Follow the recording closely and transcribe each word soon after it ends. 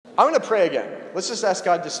I'm going to pray again. Let's just ask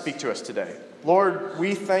God to speak to us today. Lord,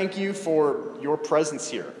 we thank you for your presence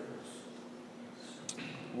here.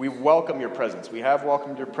 We welcome your presence. We have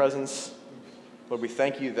welcomed your presence. Lord, we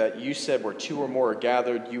thank you that you said where two or more are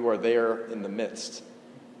gathered, you are there in the midst.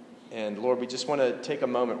 And Lord, we just want to take a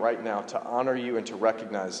moment right now to honor you and to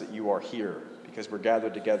recognize that you are here because we're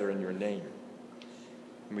gathered together in your name.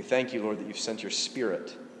 And we thank you, Lord, that you've sent your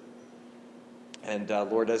Spirit. And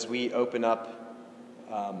Lord, as we open up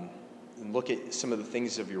and look at some of the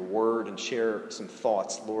things of your word and share some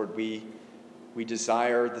thoughts, Lord, we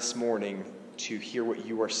desire this morning to hear what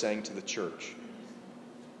you are saying to the church.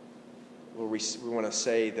 Lord, we want to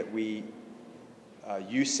say that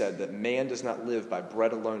you said that man does not live by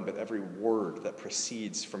bread alone, but every word that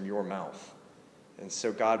proceeds from your mouth. And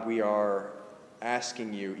so, God, we are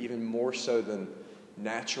asking you, even more so than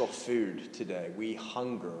natural food today, we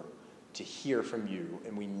hunger to hear from you,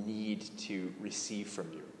 and we need to receive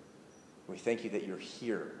from you. We thank you that you're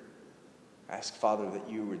here. I ask, Father, that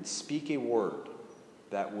you would speak a word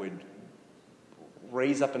that would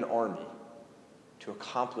raise up an army to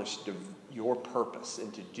accomplish your purpose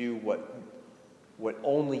and to do what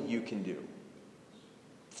only you can do,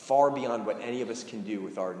 far beyond what any of us can do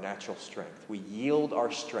with our natural strength. We yield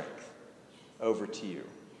our strength over to you.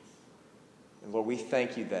 And Lord, we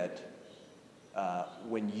thank you that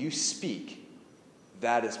when you speak,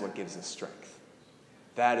 that is what gives us strength.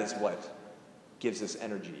 That is what gives us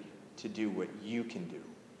energy to do what you can do.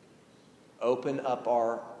 Open up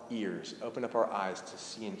our ears, open up our eyes to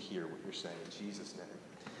see and hear what you're saying. In Jesus'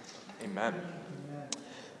 name, amen.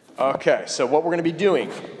 Okay, so what we're going to be doing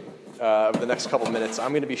over the next couple of minutes, I'm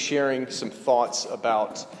going to be sharing some thoughts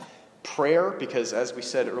about prayer because, as we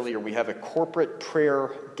said earlier, we have a corporate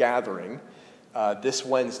prayer gathering this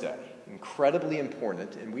Wednesday. Incredibly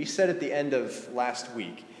important. And we said at the end of last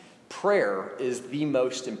week, prayer is the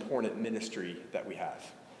most important ministry that we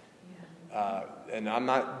have. And I'm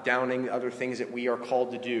not downing other things that we are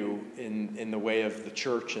called to do in the way of the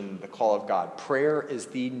church and the call of God. Prayer is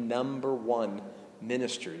the number one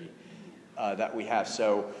ministry that we have.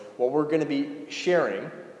 So what we're going to be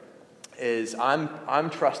sharing is I'm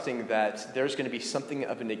trusting that there's going to be something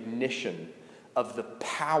of an ignition of the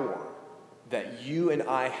power that you and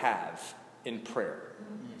I have in prayer.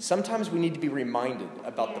 Sometimes we need to be reminded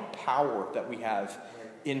about the power that we have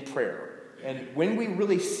in prayer. And when we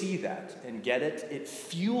really see that and get it, it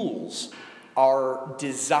fuels our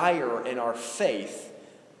desire and our faith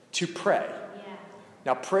to pray.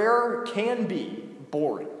 Now, prayer can be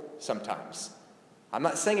boring sometimes. I'm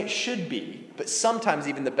not saying it should be, but sometimes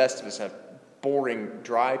even the best of us have boring,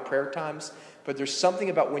 dry prayer times. But there's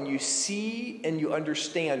something about when you see and you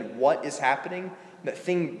understand what is happening, that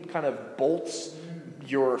thing kind of bolts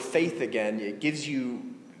your faith again. It gives you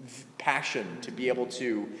passion to be able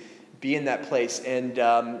to be in that place. And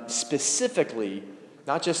specifically,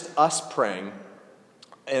 not just us praying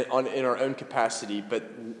in our own capacity,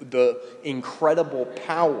 but the incredible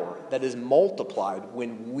power that is multiplied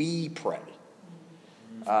when we pray.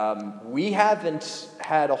 We haven't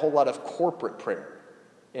had a whole lot of corporate prayer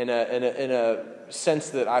in a sense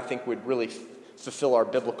that I think would really fulfill our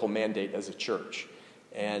biblical mandate as a church.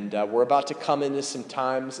 And we're about to come into some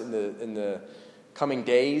times in the coming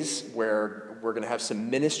days where we're going to have some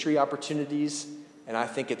ministry opportunities, and I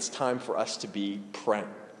think it's time for us to be praying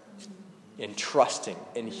and trusting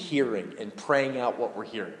and hearing and praying out what we're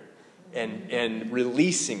hearing and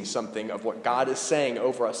releasing something of what God is saying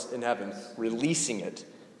over us in heaven, releasing it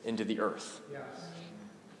into the earth. Yes.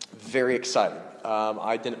 Very exciting.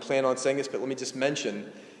 I didn't plan on saying this, but let me just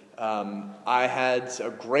mention, I had a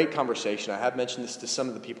great conversation. I have mentioned this to some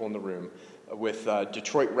of the people in the room with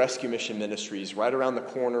Detroit Rescue Mission Ministries right around the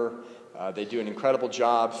corner. They do an incredible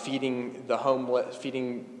job feeding the homeless,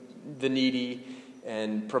 feeding the needy,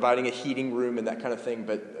 and providing a heating room and that kind of thing.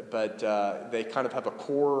 But they kind of have a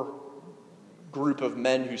core group of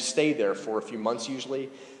men who stay there for a few months usually,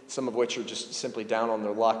 some of which are just simply down on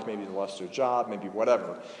their luck. Maybe they lost their job, maybe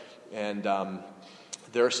whatever. And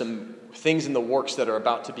there are some things in the works that are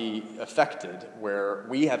about to be affected where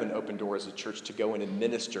we have an open door as a church to go in and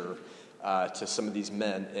minister to some of these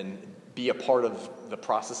men and be a part of the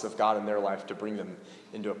process of God in their life to bring them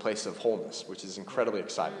into a place of wholeness, which is incredibly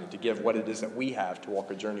exciting, to give what it is that we have to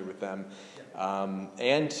walk a journey with them,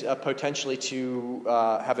 and potentially to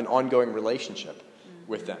have an ongoing relationship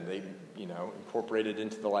with them. They, incorporate it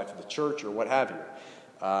into the life of the church or what have you.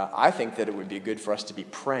 I think that it would be good for us to be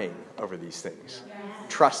praying over these things,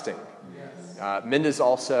 trusting. Minda's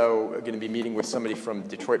also going to be meeting with somebody from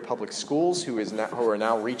Detroit Public Schools who are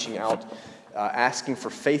now reaching out asking for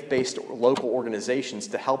faith-based local organizations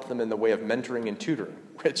to help them in the way of mentoring and tutoring,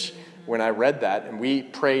 which when I read that, and we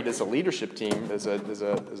prayed as a leadership team,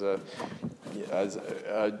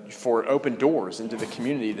 for open doors into the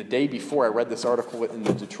community the day before I read this article in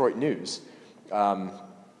the Detroit News.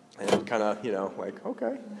 And kind of, like,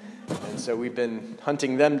 okay. And so we've been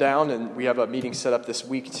hunting them down, and we have a meeting set up this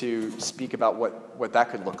week to speak about what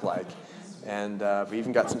that could look like. And we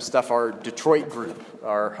even got some stuff, our Detroit group,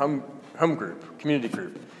 our home group, community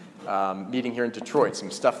group, meeting here in Detroit,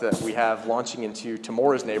 some stuff that we have launching into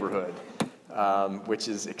Tamora's neighborhood, which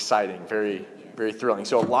is exciting, very, very thrilling.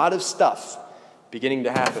 So a lot of stuff beginning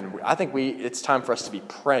to happen. I think it's time for us to be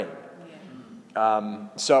praying.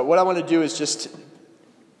 So what I want to do is just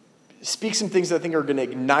speak some things that I think are going to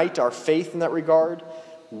ignite our faith in that regard,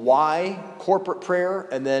 why corporate prayer,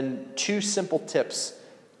 and then 2 simple tips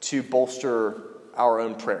to bolster our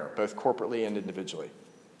own prayer, both corporately and individually.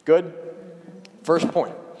 Good? First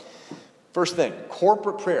point. First thing,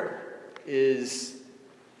 corporate prayer is,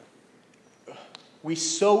 we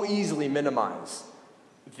so easily minimize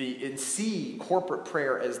and see corporate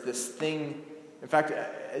prayer as this thing, in fact,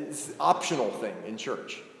 it's an optional thing in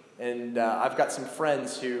church. And I've got some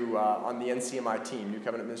friends who, on the NCMI team, New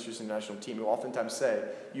Covenant Ministries International team, who oftentimes say,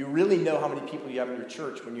 you really know how many people you have in your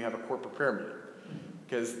church when you have a corporate prayer meeting.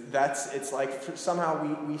 Because it's like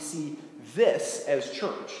somehow we see this as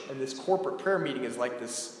church, and this corporate prayer meeting is like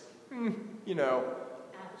this,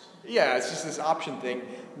 yeah, it's just this option thing.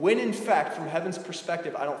 When in fact, from heaven's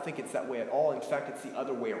perspective, I don't think it's that way at all. In fact, it's the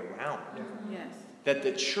other way around. Yes. That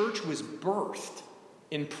the church was birthed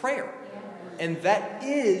in prayer. And that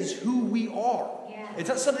is who we are. It's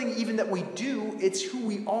not something even that we do, it's who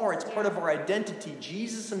we are. It's part of our identity.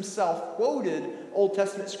 Jesus himself quoted Old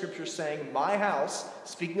Testament scripture saying, my house,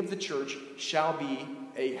 speaking of the church, shall be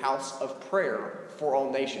a house of prayer for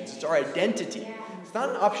all nations. It's our identity. It's not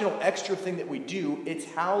an optional extra thing that we do. It's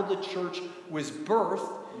how the church was birthed.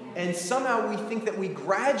 And somehow we think that we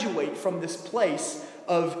graduate from this place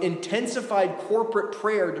of intensified corporate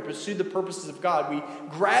prayer to pursue the purposes of God. We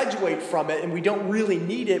graduate from it and we don't really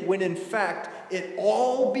need it, when in fact it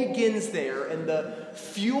all begins there, and the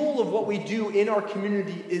fuel of what we do in our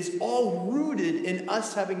community is all rooted in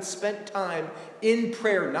us having spent time in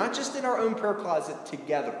prayer, not just in our own prayer closet,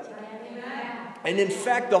 together. And in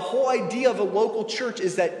fact, the whole idea of a local church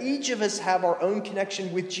is that each of us have our own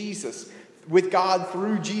connection with Jesus, with God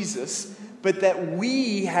through Jesus, but that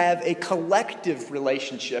we have a collective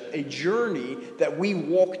relationship, a journey that we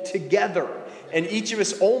walk together. And each of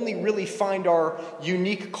us only really find our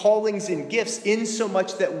unique callings and gifts in so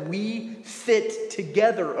much that we fit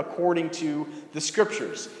together according to the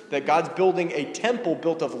scriptures. That God's building a temple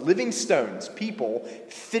built of living stones, people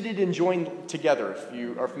fitted and joined together, if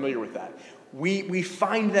you are familiar with that. We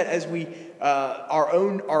find that as we our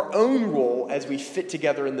own role as we fit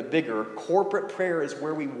together in the bigger. Corporate prayer is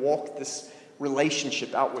where we walk this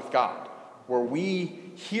relationship out with God, where we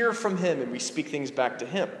hear from him and we speak things back to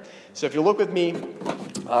him. So if you look with me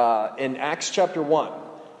in Acts chapter 1,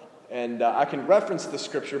 and I can reference the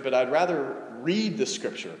scripture, but I'd rather read the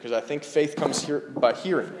scripture because I think faith comes by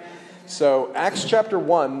hearing. So Acts chapter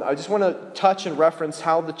 1, I just want to touch and reference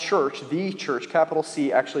how the church, capital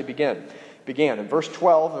C, actually began. In verse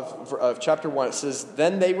 12 of chapter 1, it says,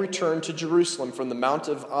 Then they returned to Jerusalem from the Mount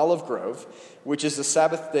of Olive Grove, which is the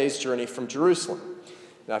Sabbath day's journey from Jerusalem.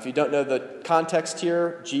 Now, if you don't know the context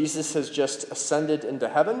here, Jesus has just ascended into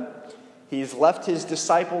heaven. He's left his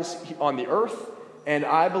disciples on the earth, and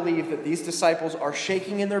I believe that these disciples are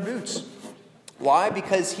shaking in their boots. Why?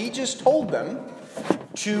 Because he just told them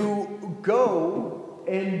to go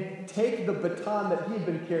and take the baton that he had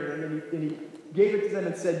been carrying, and he gave it to them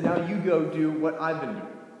and said, now you go do what I've been doing.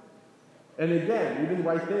 And again, even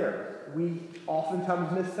right there, we oftentimes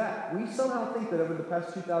miss that. We somehow think that over the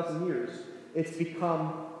past 2,000 years, it's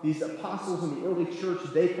become these apostles in the early church,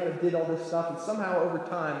 they kind of did all this stuff, and somehow over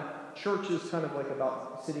time, church is kind of like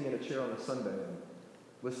about sitting in a chair on a Sunday and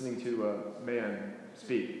listening to a man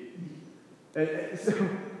speak. And so,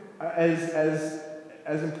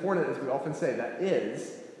 as important as we often say that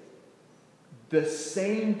is, the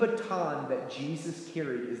same baton that Jesus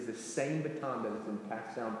carried is the same baton that has been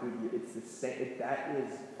passed down through you. It's the same. That is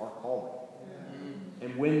our calling. Yeah.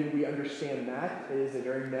 And when we understand that, it is a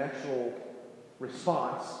very natural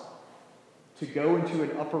response to go into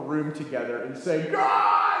an upper room together and say,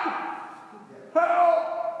 God, help!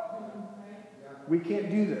 We can't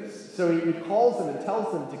do this. So he calls them and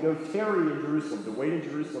tells them to go tarry in Jerusalem, to wait in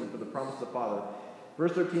Jerusalem for the promise of the Father.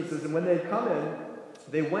 Verse 13 says, And when they had come in,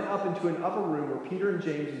 they went up into an upper room where Peter and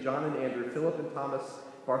James and John and Andrew, Philip and Thomas,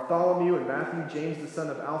 Bartholomew and Matthew, James the son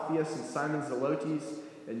of Alphaeus and Simon Zelotes,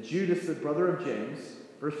 and Judas the brother of James.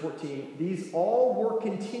 Verse 14, these all were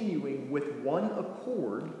continuing with one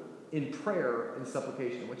accord in prayer and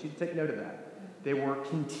supplication. I want you to take note of that. They were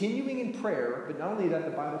continuing in prayer, but not only that,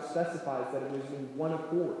 the Bible specifies that it was in one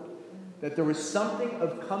accord. That there was something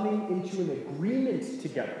of coming into an agreement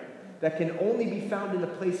together that can only be found in a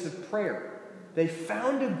place of prayer. They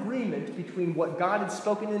found agreement between what God had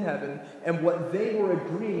spoken in heaven and what they were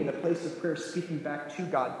agreeing in a place of prayer, speaking back to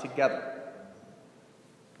God together.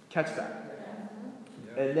 Catch that.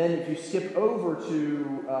 And then if you skip over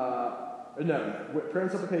to, prayer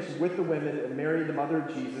and supplication with the women and Mary, the mother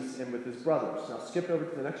of Jesus, and with his brothers. Now skip over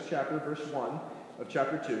to the next chapter, verse 1 of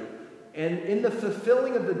chapter 2. And in the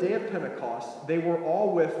fulfilling of the day of Pentecost, they were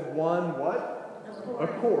all with one, what?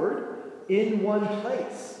 Accord in one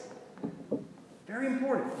place. Very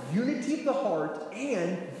important. Unity of the heart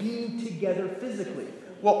and being together physically.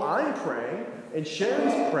 Well, I'm praying, and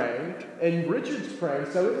Sharon's praying, and Richard's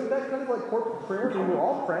praying, so isn't that kind of like corporate prayer? I mean, we're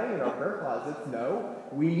all praying in our prayer closets. No,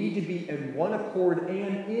 we need to be in one accord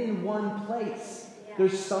and in one place.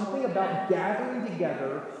 There's something about gathering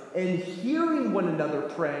together and hearing one another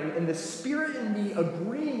praying, and the Spirit in me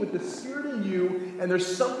agreeing with the Spirit in you, and there's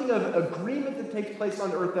something of agreement that takes place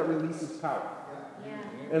on earth that releases power.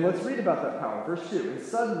 And let's read about that power. Verse 2. And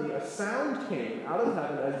suddenly a sound came out of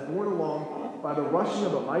heaven as borne along by the rushing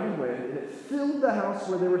of a mighty wind, and it filled the house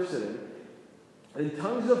where they were sitting. And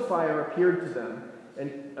tongues of fire appeared to them,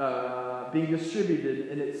 and being distributed,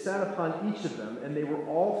 and it sat upon each of them. And they were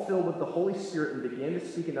all filled with the Holy Spirit and began to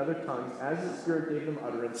speak in other tongues as the Spirit gave them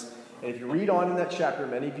utterance. And if you read on in that chapter,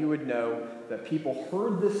 many of you would know that people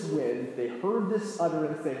heard this wind, they heard this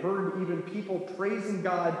utterance, they heard even people praising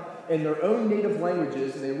God in their own native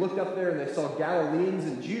languages, and they looked up there and they saw Galileans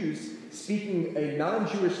and Jews speaking a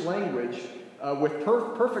non-Jewish language with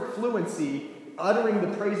perfect fluency, uttering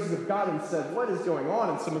the praises of God, and said, what is going on?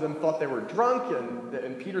 And some of them thought they were drunk,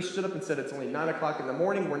 and Peter stood up and said, it's only 9 o'clock in the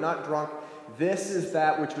morning, we're not drunk. This is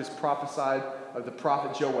that which was prophesied of the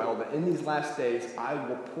prophet Joel, that in these last days I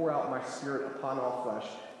will pour out my Spirit upon all flesh.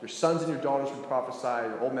 Your sons and your daughters will prophesy,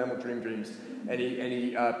 your old men will dream dreams. And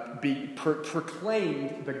he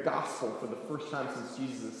proclaimed the gospel for the first time since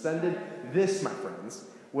Jesus ascended. This, my friends,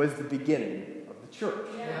 was the beginning of the church.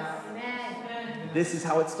 Yes. Amen. This is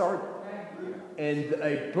how it started. And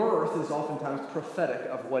a birth is oftentimes prophetic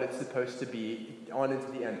of what it's supposed to be on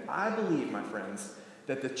into the end. I believe, my friends,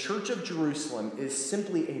 that the Church of Jerusalem is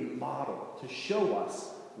simply a model to show us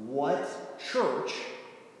what church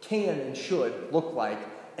can and should look like,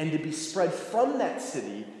 and to be spread from that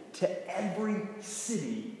city to every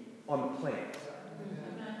city on the planet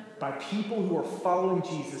by people who are following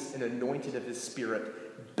Jesus and anointed of his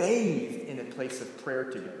Spirit, bathed in a place of prayer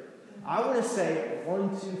together. I want to say 1,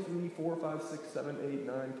 2, 3, 4, 5, 6, 7, 8,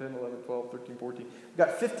 9, 10, 11, 12, 13, 14. We've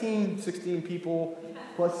got 15, 16 people,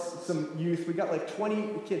 plus some youth. We got like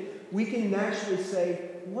 20 kids. We can naturally say,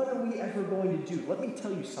 what are we ever going to do? Let me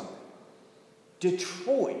tell you something.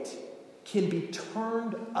 Detroit can be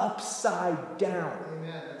turned upside down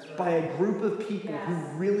by a group of people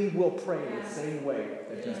who really will pray in the same way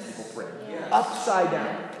that these people pray. Upside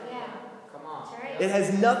down. It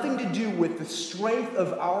has nothing to do with the strength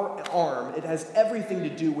of our arm. It has everything to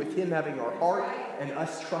do with him having our heart and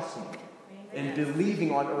us trusting him and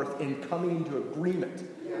believing on earth and coming into agreement.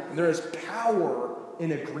 And there is power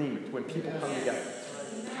in agreement when people come together.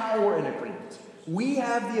 Power in agreement. We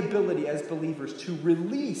have the ability as believers to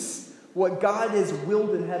release what God has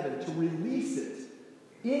willed in heaven, to release it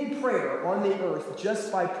in prayer on the earth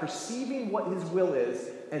just by perceiving what his will is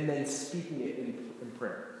and then speaking it in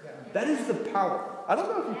prayer. That is the power. I don't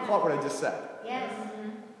know if you caught what I just said. Yes.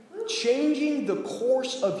 Changing the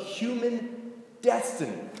course of human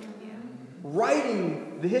destiny.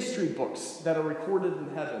 Writing the history books that are recorded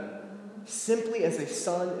in heaven simply as a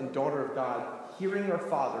son and daughter of God, hearing our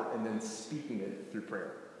Father and then speaking it through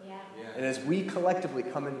prayer. Yeah. And as we collectively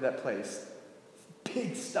come into that place,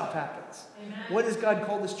 big stuff happens. Amen. What has God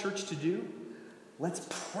called this church to do? Let's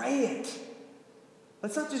pray it.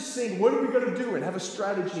 Let's not just say, what are we going to do? And have a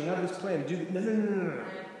strategy and have this plan. No.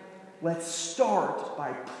 Let's start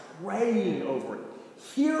by praying over it,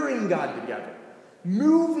 hearing God together,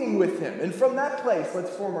 moving with him. And from that place, let's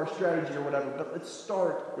form our strategy or whatever. But let's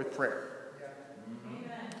start with prayer.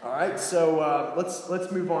 All right, so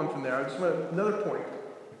let's move on from there. I just want another point.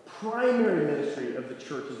 Primary ministry of the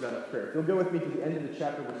church is that of prayer. If you'll go with me to the end of the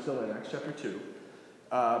chapter, we're still in Acts chapter 2.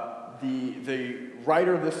 The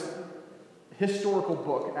writer of this historical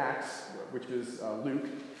book, Acts, which is Luke,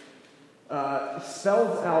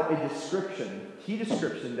 spells out a key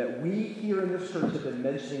description that we here in this church have been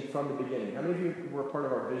mentioning from the beginning. How many of you were part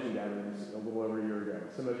of our vision gatherings a little over a year ago?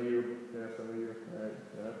 Some of you, all right,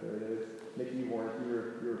 yeah, there it is. Nikki, you weren't,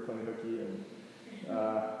 you were playing hooky, and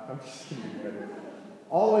I'm just kidding.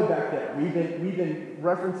 All the way back there, we've been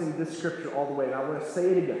referencing this scripture all the way, and I want to say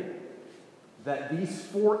it again, that these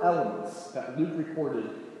 4 elements that Luke recorded,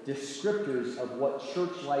 descriptors of what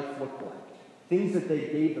church life looked like, things that they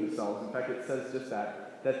gave themselves. In fact, it says just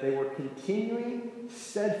that they were continuing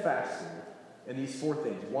steadfastly in these 4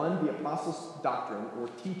 things. 1, the apostles' doctrine or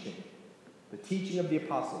teaching, the teaching of the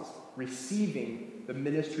apostles, receiving the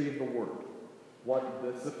ministry of the word.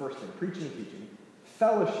 That's the first thing, preaching and teaching.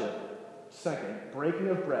 Fellowship, second, breaking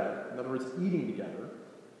of bread, in other words, eating together.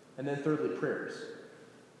 And then thirdly, prayers.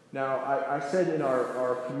 Now, I said in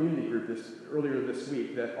our community group earlier this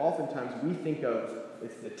week that oftentimes we think of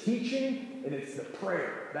it's the teaching and it's the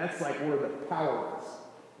prayer. That's like where the power is.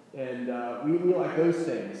 And we like those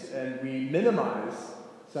things. And we minimize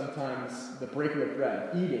sometimes the breaking of bread,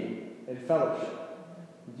 eating, and fellowship.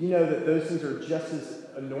 Do you know that those things are just as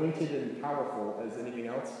anointed and powerful as anything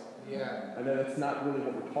else? Yeah. I know that's not really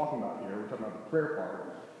what we're talking about here. We're talking about the prayer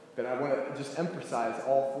part. But I want to just emphasize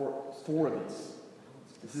all four of these.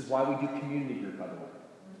 This is why we do community group, by the way.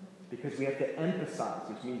 Because we have to emphasize,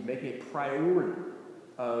 which means make a priority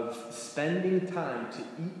of spending time to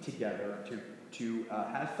eat together, to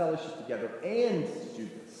have fellowship together, and to do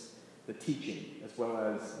this, the teaching, as well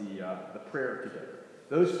as the prayer together.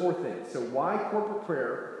 Those 4 things. So why corporate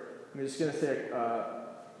prayer? I'm just going to say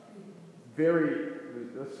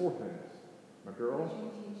those 4 things. My girl.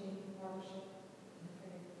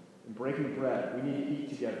 And breaking bread. We need to eat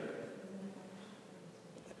together.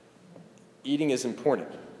 Eating is important.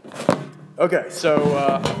 Okay, so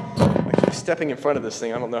I keep stepping in front of this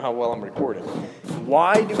thing. I don't know how well I'm recording.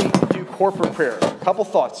 Why do we do corporate prayer? A couple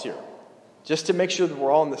thoughts here, just to make sure that we're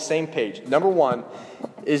all on the same page. Number 1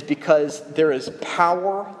 is because there is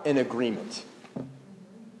power in agreement.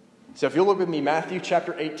 So if you'll look with me, Matthew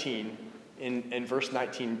chapter 18, in verse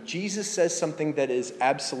 19, Jesus says something that is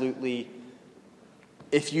absolutely...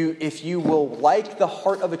 If you will, like the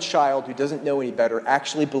heart of a child who doesn't know any better,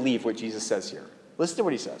 actually believe what Jesus says here. Listen to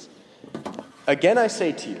what he says. Again, I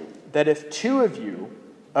say to you that if 2 of you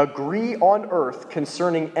agree on earth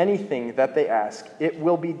concerning anything that they ask, it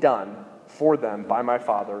will be done for them by my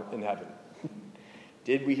Father in heaven.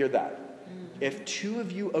 Did we hear that? If 2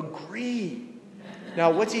 of you agree.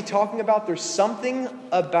 Now, what's he talking about? There's something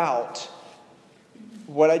about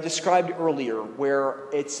what I described earlier where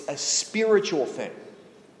it's a spiritual thing.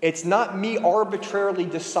 It's not me arbitrarily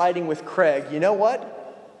deciding with Craig, you know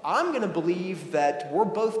what? I'm going to believe that we're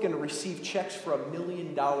both going to receive checks for $1 million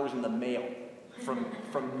in the mail from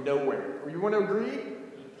nowhere. You want to agree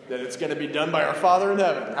that it's going to be done by our Father in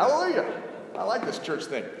heaven? Hallelujah. I like this church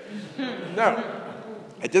thing. No.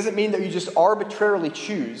 It doesn't mean that you just arbitrarily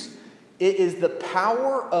choose. It is the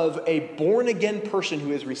power of a born-again person who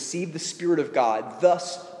has received the Spirit of God,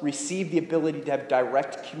 thus received the ability to have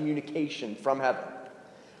direct communication from heaven.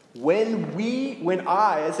 When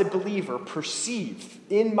I, as a believer, perceive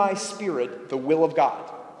in my spirit the will of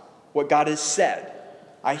God, what God has said,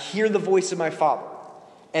 I hear the voice of my Father,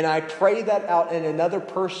 and I pray that out, and another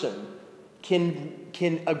person can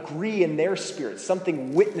agree in their spirit,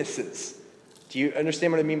 something witnesses. Do you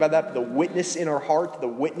understand what I mean by that? The witness in our heart, the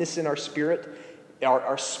witness in our spirit,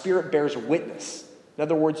 our spirit bears witness. In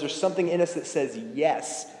other words, there's something in us that says,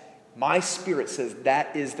 yes, my spirit says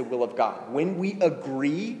that is the will of God. When we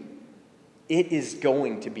agree, it is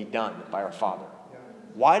going to be done by our Father.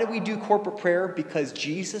 Why do we do corporate prayer? Because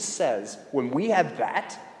Jesus says when we have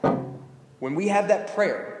that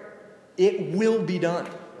prayer, it will be done.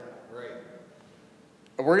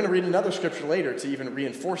 And we're going to read another scripture later to even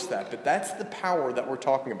reinforce that. But that's the power that we're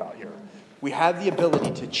talking about here. We have the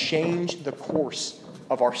ability to change the course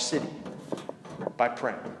of our city by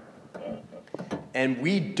praying. And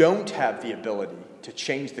we don't have the ability to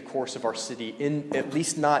change the course of our city, at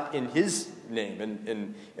least not in his name,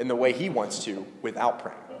 in the way he wants to, without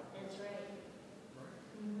praying. That's right.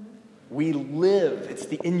 We live, it's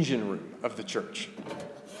the engine room of the church,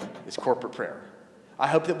 is corporate prayer. I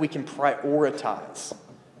hope that we can prioritize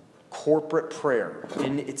corporate prayer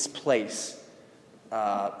in its place.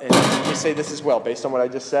 And let me say this as well, based on what I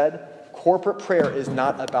just said. Corporate prayer is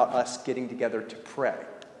not about us getting together to pray.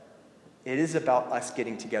 It is about us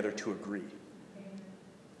getting together to agree.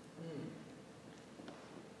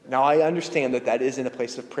 Now, I understand that is in a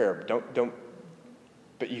place of prayer.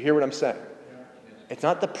 But you hear what I'm saying? It's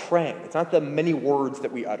not the praying. It's not the many words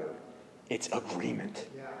that we utter. It's agreement.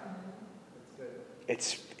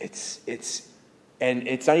 and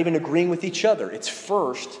it's not even agreeing with each other. It's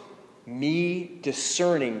first me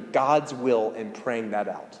discerning God's will and praying that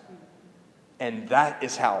out. And that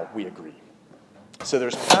is how we agree. So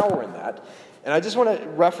there's power in that. And I just want to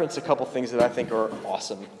reference a couple things that I think are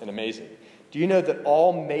awesome and amazing. Do you know that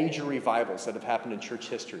all major revivals that have happened in church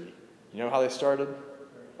history, you know how they started?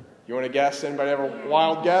 You want to guess? Anybody have a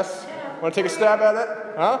wild guess? Want to take a stab at it?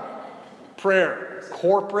 Huh? Prayer.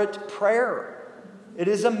 Corporate prayer. It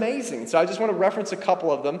is amazing. So I just want to reference a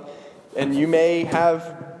couple of them. And you may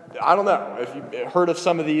have, I don't know, if you've heard of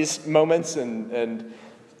some of these moments and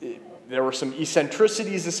there were some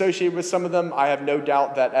eccentricities associated with some of them. I have no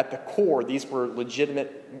doubt that at the core, these were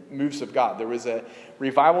legitimate moves of God. There was a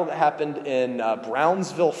revival that happened in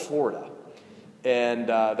Brownsville, Florida. And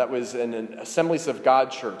that was in an Assemblies of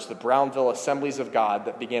God church, the Brownville Assemblies of God,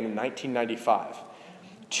 that began in 1995.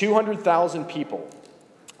 200,000 people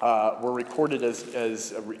were recorded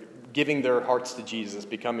as giving their hearts to Jesus,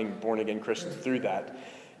 becoming born-again Christians through that.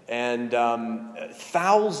 And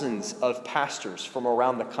thousands of pastors from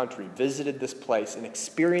around the country visited this place and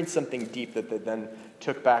experienced something deep that they then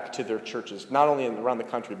took back to their churches, not only around the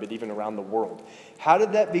country, but even around the world. How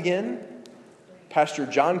did that begin? Pastor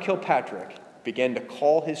John Kilpatrick began to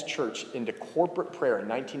call his church into corporate prayer in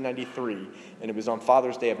 1993, and it was on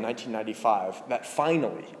Father's Day of 1995 that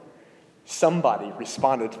finally somebody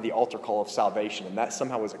responded to the altar call of salvation, and that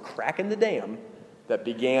somehow was a crack in the dam that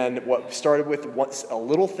began, what started with once a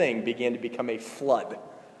little thing began to become a flood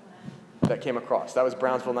that came across. That was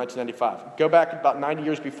Brownsville, 1995. Go back about 90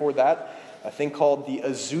 years before that, a thing called the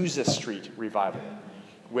Azusa Street Revival,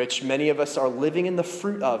 which many of us are living in the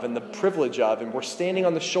fruit of and the privilege of, and we're standing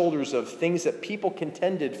on the shoulders of things that people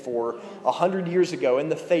contended for 100 years ago in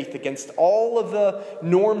the faith against all of the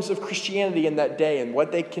norms of Christianity in that day. And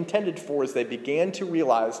what they contended for is they began to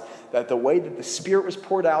realize that the way that the Spirit was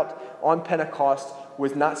poured out on Pentecost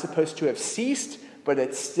was not supposed to have ceased, but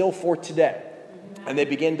it's still for today. And they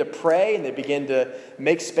began to pray, and they began to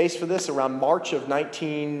make space for this around March of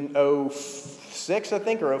 1906, I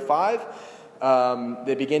think, or 05.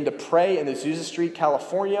 They began to pray in Azusa Street,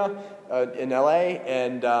 California, in LA,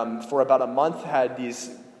 and for about a month had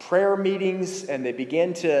these prayer meetings, and they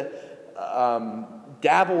began to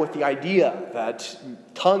dabble with the idea that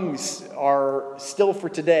tongues are still for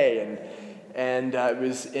today. And it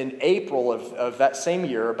was in April of that same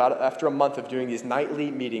year, about after a month of doing these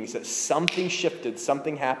nightly meetings, that something shifted,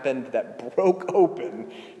 something happened that broke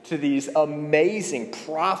open to these amazing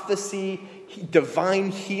prophecy,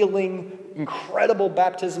 divine healing, incredible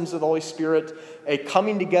baptisms of the Holy Spirit, a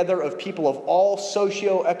coming together of people of all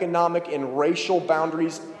socioeconomic and racial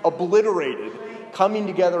boundaries obliterated, coming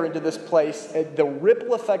together into this place. And the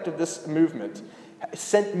ripple effect of this movement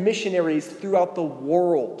sent missionaries throughout the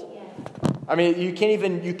world. I mean, you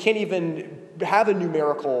can't even have a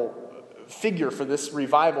numerical figure for this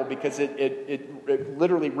revival because it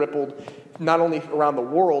literally rippled not only around the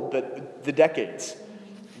world, but the decades.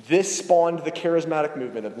 This spawned the charismatic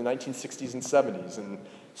movement of the 1960s and 70s,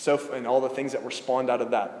 and all the things that were spawned out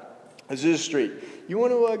of that. Azusa Street. You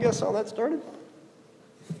want to guess how that started?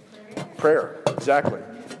 Prayer, exactly.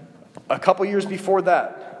 A couple years before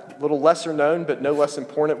that, a little lesser known but no less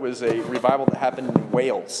important, was a revival that happened in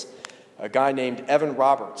Wales. A guy named Evan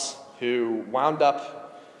Roberts, who wound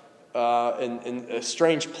up in a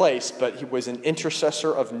strange place, but he was an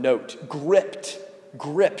intercessor of note, gripped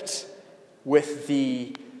with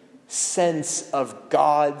the sense of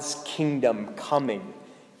God's kingdom coming.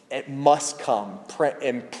 It must come,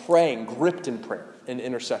 and praying, gripped in prayer, in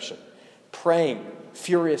intercession, praying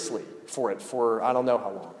furiously for it for I don't know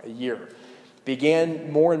how long, a year.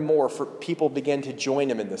 Began more and more for people began to join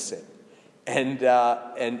him in this thing. And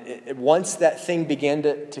once that thing began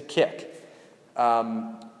to kick,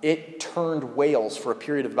 it turned Wales for a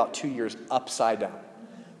period of about 2 years upside down.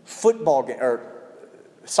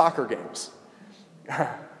 Soccer games.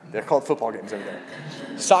 They're called football games over there.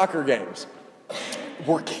 Soccer games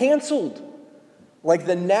were canceled. Like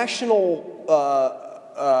the national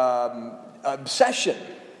obsession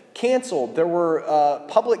canceled. There were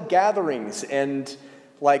public gatherings and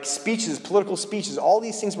like speeches, political speeches. All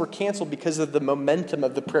these things were canceled because of the momentum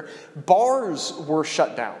of the prayer. Bars were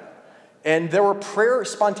shut down. And there were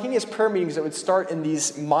spontaneous prayer meetings that would start in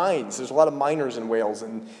these mines. There's a lot of miners in Wales,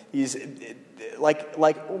 and these like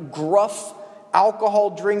gruff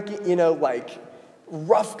alcohol drinking, like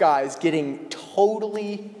rough guys getting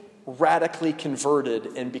totally radically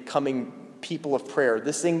converted and becoming people of prayer.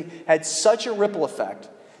 This thing had such a ripple effect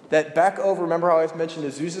that back over, remember how I mentioned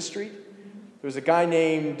Azusa Street? There was a guy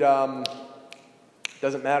named,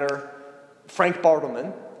 doesn't matter, Frank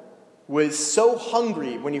Bartleman, was so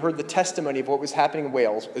hungry when he heard the testimony of what was happening in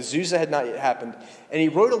Wales. Azusa had not yet happened. And he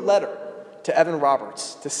wrote a letter to Evan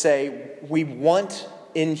Roberts to say, we want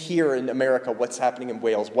in here in America what's happening in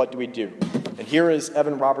Wales. What do we do? And here is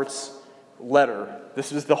Evan Roberts' letter.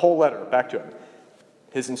 This was the whole letter back to him.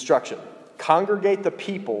 His instruction: congregate the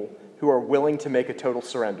people who are willing to make a total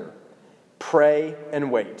surrender. Pray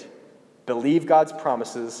and wait. Believe God's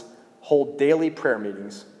promises. Hold daily prayer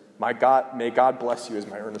meetings. May God bless you is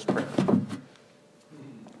my earnest prayer.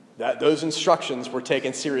 Those instructions were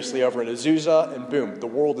taken seriously over in Azusa, and boom, the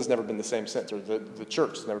world has never been the same since, or the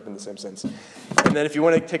church has never been the same since. And then if you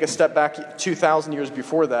want to take a step back 2,000 years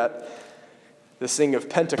before that, this thing of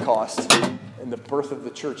Pentecost and the birth of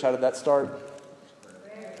the church, how did that start?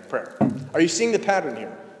 Prayer. Are you seeing the pattern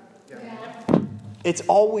here? It's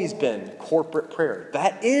always been corporate prayer.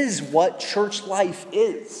 That is what church life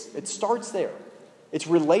is. It starts there. It's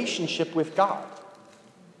relationship with God.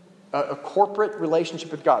 A corporate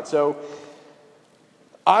relationship with God. So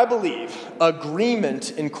I believe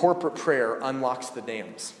agreement in corporate prayer unlocks the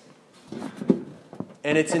dams.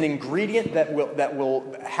 And it's an ingredient that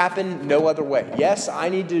will happen no other way. Yes, I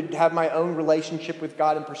need to have my own relationship with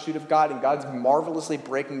God in pursuit of God, and God's marvelously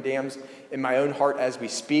breaking dams in my own heart as we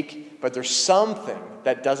speak, but there's something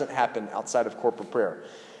that doesn't happen outside of corporate prayer.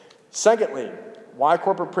 Secondly, why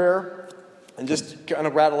corporate prayer? And just kind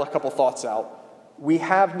of rattle a couple thoughts out. We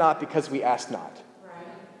have not because we ask not.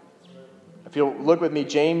 If you'll look with me,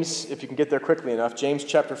 James, if you can get there quickly enough, James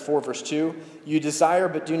chapter 4, verse 2, you desire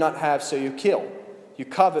but do not have, so you kill. You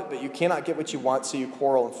covet, but you cannot get what you want, so you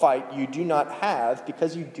quarrel and fight. You do not have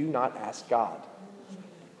because you do not ask God.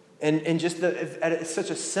 And just at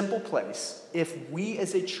such a simple place, if we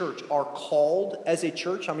as a church are called as a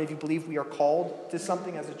church, how many of you believe we are called to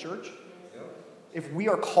something as a church? Yeah. If we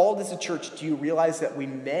are called as a church, do you realize that we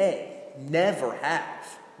may never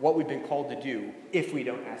have what we've been called to do if we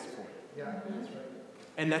don't ask for it? Yeah, that's right.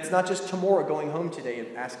 And that's not just Tamora going home today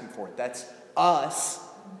and asking for it. That's us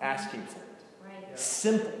asking for it. Right.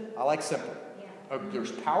 Simple. I like simple. Yeah.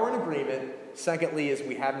 There's power in agreement. Secondly is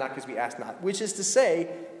we have not because we ask not. Which is to say,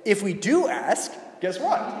 if we do ask, guess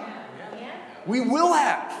what? Yeah. We will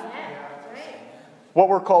have what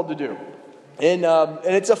we're called to do. And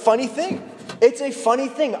it's a funny thing. It's a funny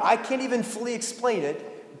thing. I can't even fully explain it.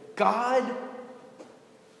 God,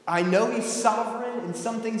 I know He's sovereign, and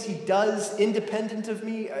some things He does independent of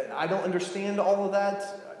me. I don't understand all of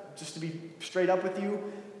that, just to be straight up with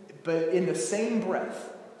you. But in the same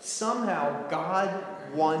breath, somehow God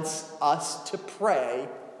wants us to pray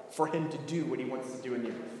for Him to do what He wants to do in the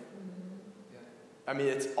earth. I mean,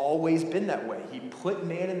 it's always been that way. He put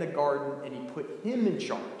man in the garden, and He put him in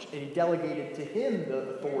charge, and He delegated to him the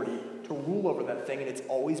authority to rule over that thing, and it's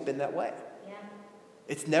always been that way.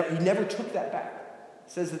 Yeah. He never took that back.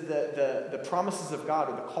 It says that the promises of God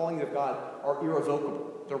or the calling of God are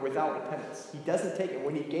irrevocable. They're without repentance. He doesn't take it.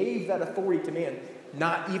 When He gave that authority to man,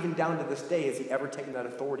 not even down to this day has He ever taken that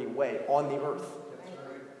authority away on the earth.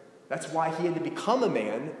 That's why He had to become a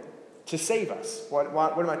man to save us. What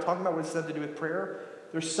am I talking about? What does this have to do with prayer?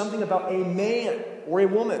 There's something about a man or a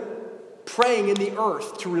woman praying in the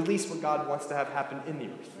earth to release what God wants to have happen in the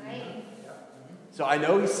earth. Right. So I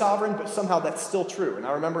know He's sovereign, but somehow that's still true. And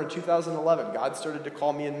I remember in 2011, God started to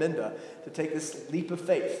call me and Minda to take this leap of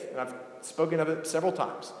faith. And I've spoken of it several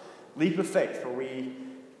times. Leap of faith, where we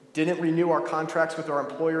didn't renew our contracts with our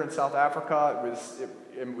employer in South Africa.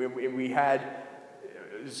 It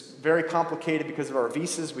was very complicated because of our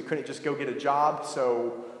visas. We couldn't just go get a job.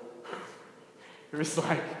 So it was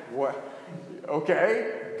like, what?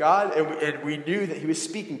 Okay, God. And we knew that He was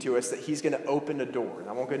speaking to us, that He's going to open a door. And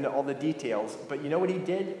I won't go into all the details. But you know what He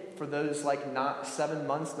did for those not 7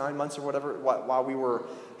 months, 9 months or whatever, while we were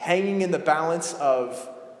hanging in the balance of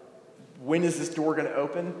when is this door going to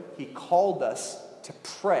open? He called us to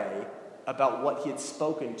pray about what He had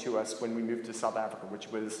spoken to us when we moved to South Africa, which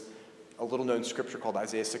was a little-known scripture called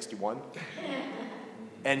Isaiah 61.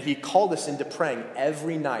 And He called us into praying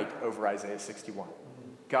every night over Isaiah 61.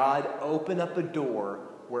 God, open up a door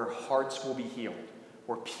where hearts will be healed,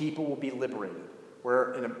 where people will be liberated.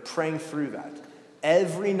 And I'm praying through that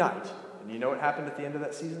every night. And you know what happened at the end of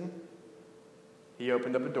that season? He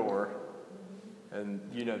opened up a door, and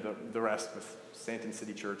you know the rest with Stanton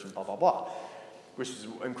City Church and blah, blah, blah, which is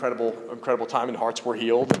an incredible time, and hearts were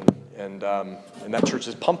healed, and that church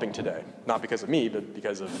is pumping today, not because of me, but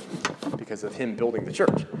because of Him building the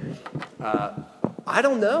church. I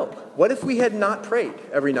don't know. What if we had not prayed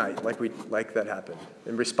every night like that happened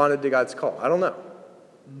and responded to God's call? I don't know.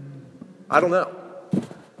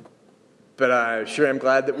 But I sure am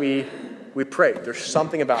glad that we prayed. There's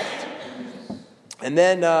something about it. And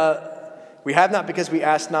then We have not because we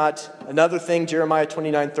ask not. Another thing, Jeremiah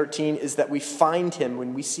 29:13, is that we find him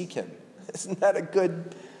when we seek him. Isn't that a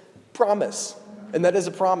good promise? And that is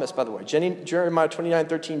a promise, by the way. Jeremiah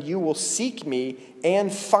 29:13, you will seek me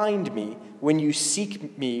and find me when you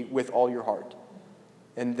seek me with all your heart.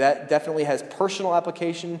 And that definitely has personal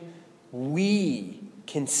application. We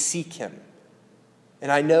can seek him.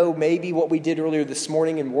 And I know maybe what we did earlier this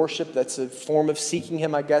morning in worship, that's a form of seeking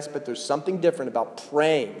him, I guess, but there's something different about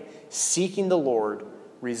praying. Seeking the Lord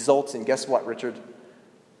results in, guess what, Richard?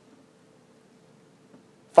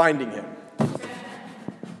 Finding him.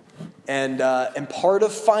 And part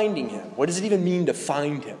of finding him, what does it even mean to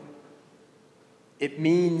find him? It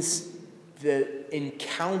means the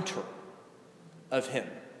encounter of him.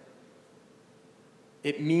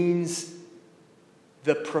 It means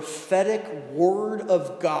the prophetic word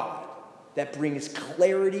of God that brings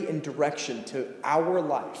clarity and direction to our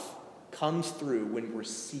life comes through when we're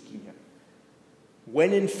seeking him.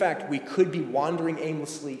 When in fact we could be wandering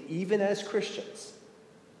aimlessly even as Christians.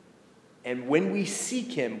 And when we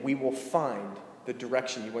seek him, we will find the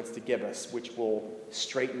direction he wants to give us, which will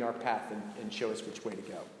straighten our path and show us which way to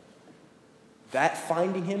go. That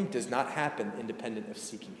finding him does not happen independent of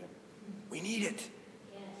seeking him. We need it.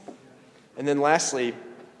 Yes. And then lastly,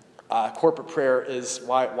 corporate prayer is,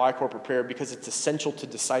 why corporate prayer? Because it's essential to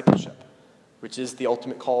discipleship, which is the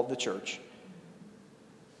ultimate call of the church.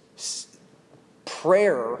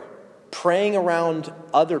 Praying around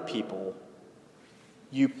other people,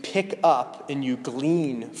 you pick up and you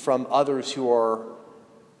glean from others who are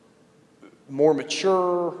more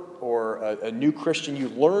mature or a new Christian. You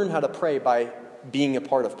learn how to pray by being a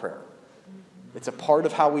part of prayer. It's a part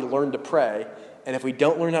of how we learn to pray. And if we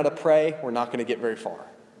don't learn how to pray, we're not going to get very far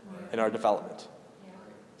in our development.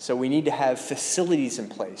 So we need to have facilities in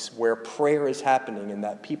place where prayer is happening and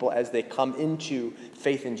that people, as they come into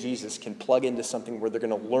faith in Jesus, can plug into something where they're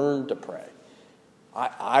going to learn to pray.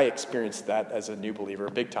 I experienced that as a new believer,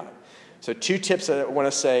 big time. So 2 tips that I want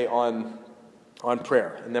to say on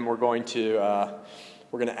prayer, and then we're going to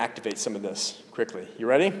activate some of this quickly. You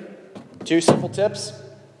ready? 2 simple tips.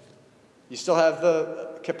 You still have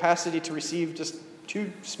the capacity to receive just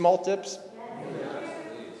 2 small tips?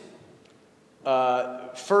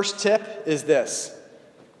 First tip is this.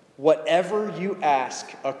 Whatever you ask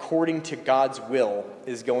according to God's will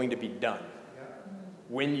is going to be done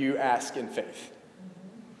when you ask in faith.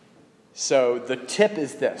 So the tip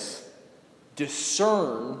is this.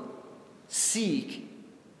 Discern, seek,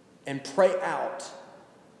 and pray out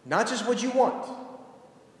not just what you want,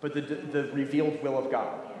 but the revealed will of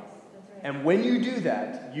God. And when you do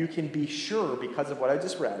that, you can be sure, because of what I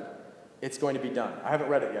just read, it's going to be done. I haven't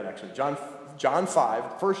read it yet, actually. John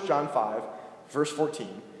 5, 1 John 5, verse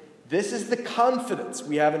 14. This is the confidence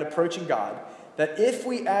we have in approaching God, that if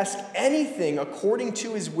we ask anything according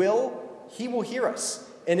to his will, he will hear us.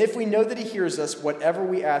 And if we know that he hears us, whatever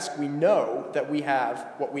we ask, we know that we have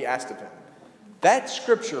what we asked of him. That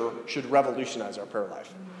scripture should revolutionize our prayer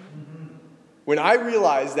life. When I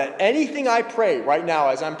realize that anything I pray right now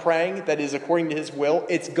as I'm praying that is according to his will,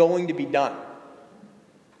 it's going to be done.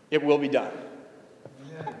 It will be done.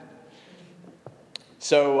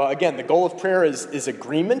 So again, the goal of prayer is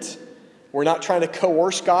agreement. We're not trying to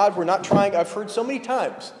coerce God. I've heard so many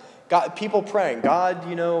times, people praying, God,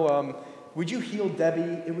 would you heal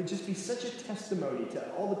Debbie? It would just be such a testimony to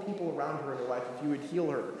all the people around her in her life if you would heal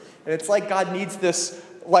her. And it's like God needs this,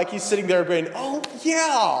 like he's sitting there going, oh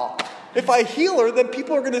yeah, if I heal her, then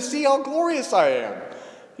people are going to see how glorious I am.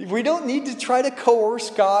 We don't need to try to coerce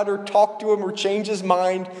God or talk to him or change his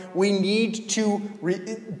mind. We need to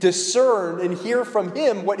discern and hear from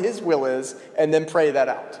him what his will is and then pray that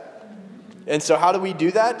out. And so how do we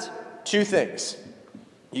do that? 2 things.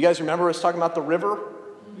 You guys remember us talking about the river?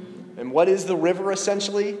 And what is the river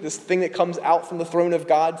essentially? This thing that comes out from the throne of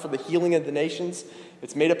God for the healing of the nations.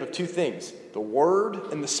 It's made up of 2 things, the Word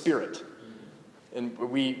and the Spirit. And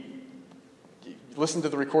we listen to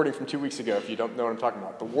the recording from 2 weeks ago if you don't know what I'm talking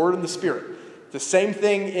about. The Word and the Spirit. The same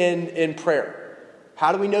thing in prayer.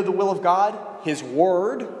 How do we know the will of God? His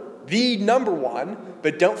Word, the number one.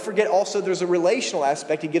 But don't forget also there's a relational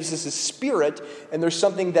aspect. He gives us His Spirit, and there's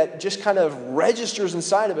something that just kind of registers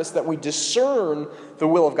inside of us that we discern the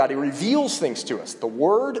will of God. He reveals things to us, the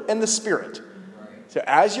Word and the Spirit. So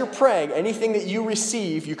as you're praying, anything that you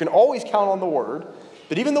receive, you can always count on the Word.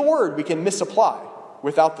 But even the Word we can misapply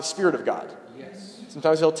without the Spirit of God.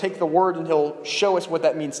 Sometimes He'll take the Word and He'll show us what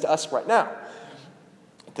that means to us right now.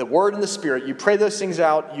 The Word and the Spirit, you pray those things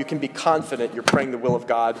out, you can be confident you're praying the will of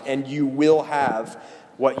God, and you will have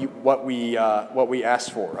what we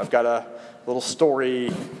asked for. I've got a little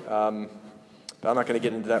story But I'm not going to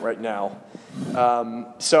get into that right now.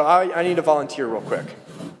 So I need a volunteer real quick.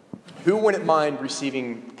 Who wouldn't mind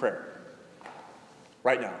receiving prayer?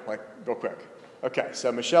 Right now, like real quick. Okay,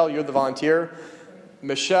 so Michelle, you're the volunteer.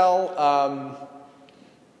 Michelle,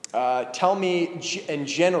 tell me in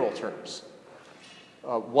general terms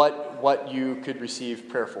what you could receive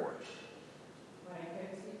prayer for.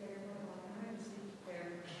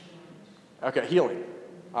 Okay, healing.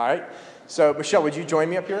 All right. So, Michelle, would you join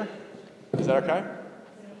me up here? Is that okay?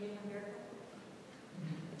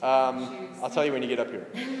 I'll tell you when you get up here.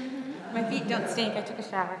 My feet don't stink. I took a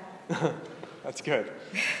shower. That's good.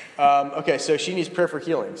 Okay, so she needs prayer for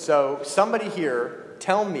healing. So, somebody here,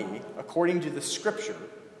 tell me, according to the Scripture,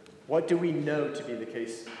 what do we know to be the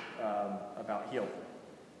case about healing?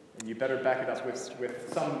 And you better back it up with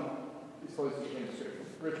some as close as you can to Scripture.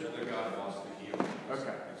 Richard. Only God wants to heal.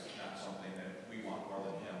 Okay. It's not something that we want more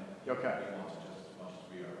than Him. Okay. He wants it just as much as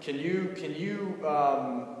we are. Can you?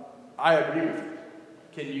 I agree with you.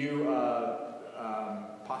 Can you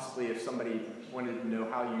possibly, if somebody wanted to know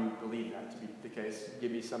how you believe that to be the case,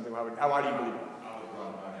 give me something? How do you believe it? I would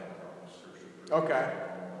run on it from Scripture. Okay.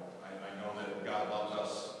 I know that God loves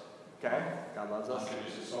us. Okay. God loves us.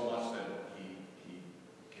 Unconditionally so much that He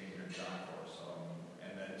came here and died for us.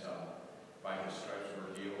 And that by His stripes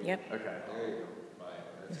we're healed. Yep. Okay.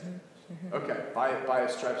 Mm-hmm. Okay. By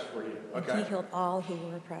His stripes we're healed. Okay. He healed all who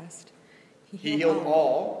were oppressed. He healed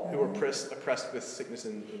all who were oppressed with sickness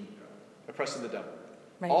and oppressed of the devil.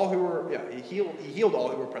 Right. All who were, he healed all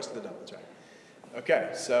who were oppressed of the devil. That's right.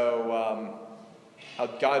 Okay, so how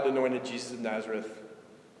God anointed Jesus of Nazareth.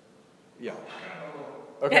 Yeah.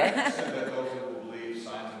 Okay. He said that those who will believe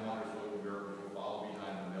signs and wonders will follow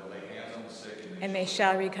behind them. They'll lay hands on the sick and they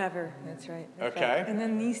shall recover. That's right. Okay. Right. And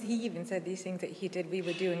then he even said these things that he did, we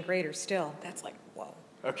would do, and greater still. That's like, whoa.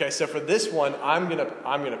 Okay, so for this one, I'm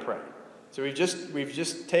gonna pray. So we've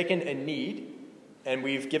just taken a need, and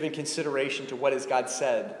we've given consideration to what has God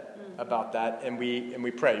said about that, and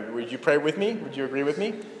we pray. Would you pray with me? Would you agree with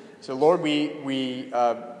me? So Lord, we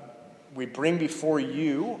bring before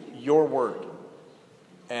you your word,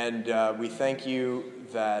 and we thank you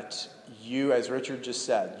that you, as Richard just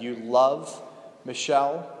said, you love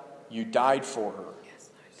Michelle. You died for her.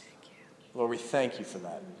 Yes, Lord, thank you. Lord, we thank you for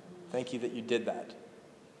that. Thank you that you did that.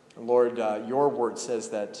 And Lord, your word says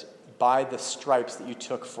that by the stripes that you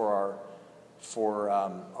took for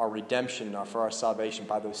our redemption, for our salvation,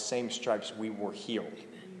 by those same stripes we were healed.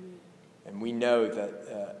 And we know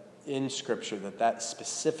that in Scripture that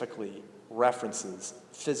specifically references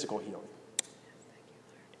physical healing.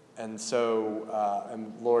 And so,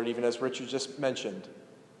 and Lord, even as Richard just mentioned,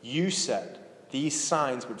 you said these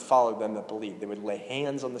signs would follow them that believe. They would lay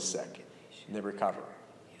hands on the sick and they recover.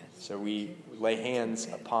 So we lay hands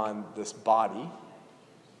upon this body.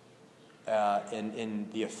 In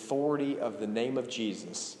the authority of the name of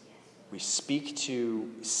Jesus, we speak to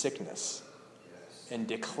sickness and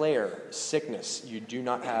declare, sickness, you do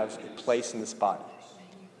not have a place in this body.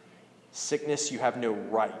 Sickness, you have no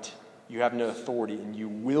right, you have no authority, and you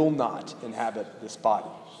will not inhabit this body.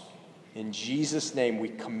 In Jesus' name, we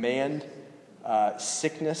command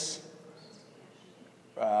sickness.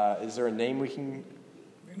 Is there a name we can?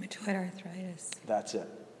 Rheumatoid arthritis. That's it.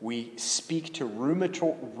 We speak to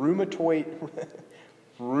rheumatoid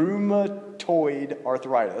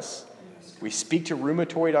arthritis. We speak to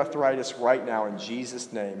rheumatoid arthritis right now in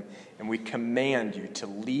Jesus' name, and we command you to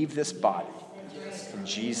leave this body in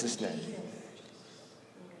Jesus' name.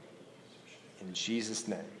 In Jesus'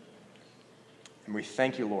 name. And we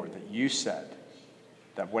thank you, Lord, that you said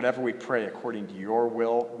that whatever we pray according to your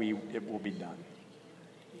will, it will be done.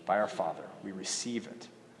 By our Father, we receive it.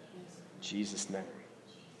 In Jesus' name.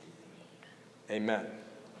 Amen.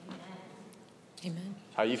 Amen.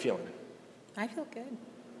 How are you feeling? I feel good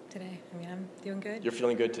today. I mean, I'm doing good. You're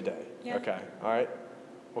feeling good today? Yeah. Okay. All right.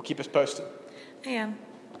 Well, keep us posted. I am.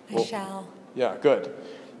 Well, I shall. Yeah, good.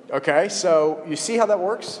 Okay, so you see how that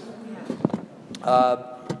works?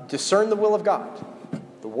 Discern the will of God,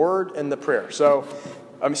 the word and the prayer. So,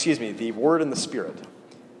 the word and the spirit.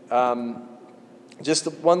 Just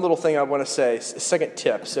one little thing I want to say, a second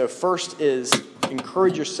tip. So first is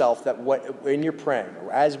encourage yourself that when you're praying,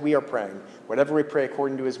 or as we are praying, whatever we pray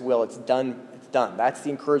according to his will, it's done. It's done. That's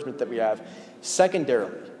the encouragement that we have.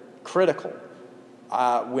 Secondarily, critical,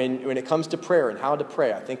 when it comes to prayer and how to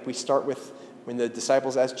pray, I think we start with when the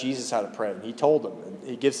disciples asked Jesus how to pray, and he told them, and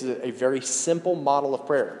he gives a very simple model of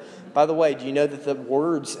prayer. By the way, do you know that the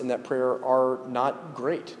words in that prayer are not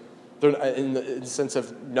great? They're in the sense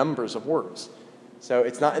of numbers of words. So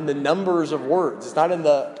it's not in the numbers of words. It's not in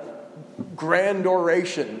the grand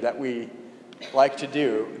oration that we like to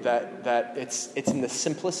do, that it's in the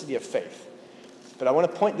simplicity of faith. But I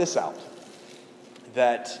want to point this out,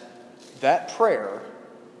 that prayer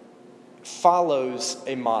follows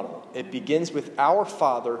a model. It begins with "Our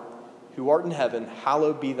Father, who art in heaven,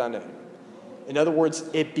 hallowed be thy name." In other words,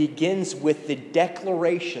 it begins with the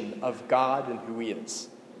declaration of God and who he is.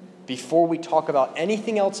 Before we talk about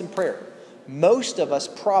anything else in prayer, most of us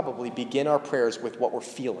probably begin our prayers with what we're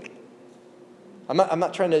feeling. I'm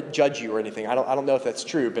not trying to judge you or anything. I don't know if that's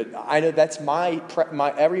true, but I know that's my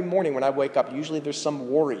every morning when I wake up. Usually there's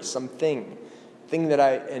some worry, something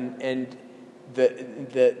that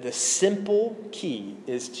the simple key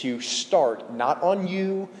is to start not on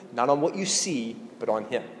you, not on what you see, but on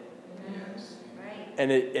him.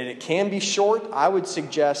 And it can be short. I would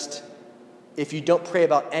suggest, if you don't pray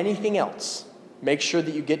about anything else, make sure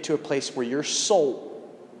that you get to a place where your soul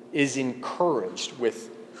is encouraged with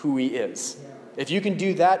who he is. If you can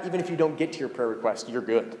do that, even if you don't get to your prayer request, you're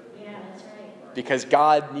good. Yeah, that's right. Because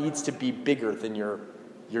God needs to be bigger than your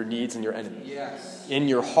needs and your enemies. Yes. In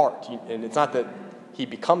your heart. And it's not that he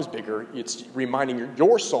becomes bigger. It's reminding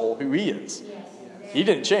your soul who he is. Yes, exactly. He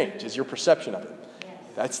didn't change. It's your perception of him. Yes.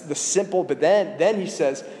 That's the simple. But then he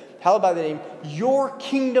says, hallowed by the name, your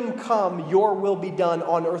kingdom come, your will be done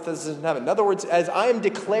on earth as in heaven. In other words, as I am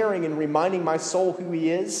declaring and reminding my soul who he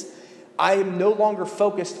is, I am no longer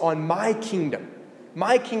focused on my kingdom.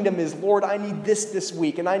 My kingdom is, Lord, I need this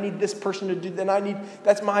week, and I need this person to do,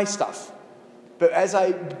 that's my stuff. But as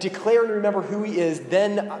I declare and remember who he is,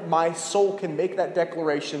 then my soul can make that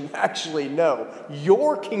declaration, actually, no,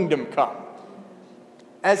 your kingdom come.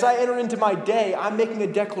 As I enter into my day, I'm making a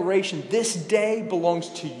declaration, this day belongs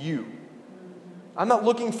to you. I'm not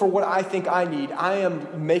looking for what I think I need. I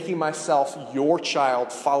am making myself your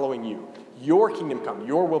child, following you. Your kingdom come,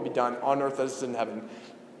 your will be done on earth as it is in heaven.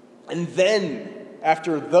 And then,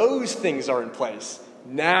 after those things are in place,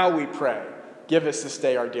 now we pray, give us this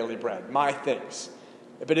day our daily bread, my things.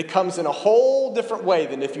 But it comes in a whole different way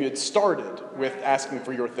than if you had started with asking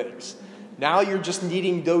for your things. Now you're just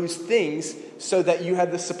needing those things so that you have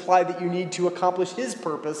the supply that you need to accomplish his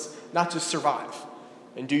purpose, not just survive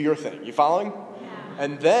and do your thing. You following?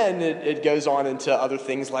 And then it goes on into other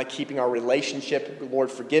things like keeping our relationship. Lord,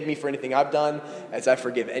 forgive me for anything I've done, as I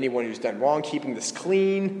forgive anyone who's done wrong. Keeping this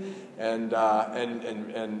clean and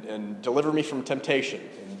deliver me from temptation,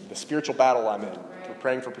 and the spiritual battle I'm in. We're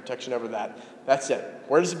praying for protection over that. That's it.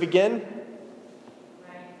 Where does it begin?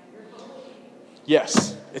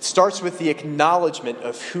 Yes, it starts with the acknowledgement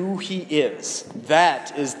of who he is.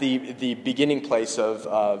 That is the beginning place of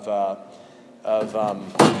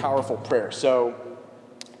powerful prayer. So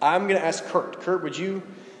I'm going to ask Kurt. Kurt, would you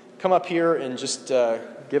come up here and just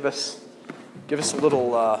give us a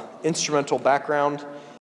little instrumental background?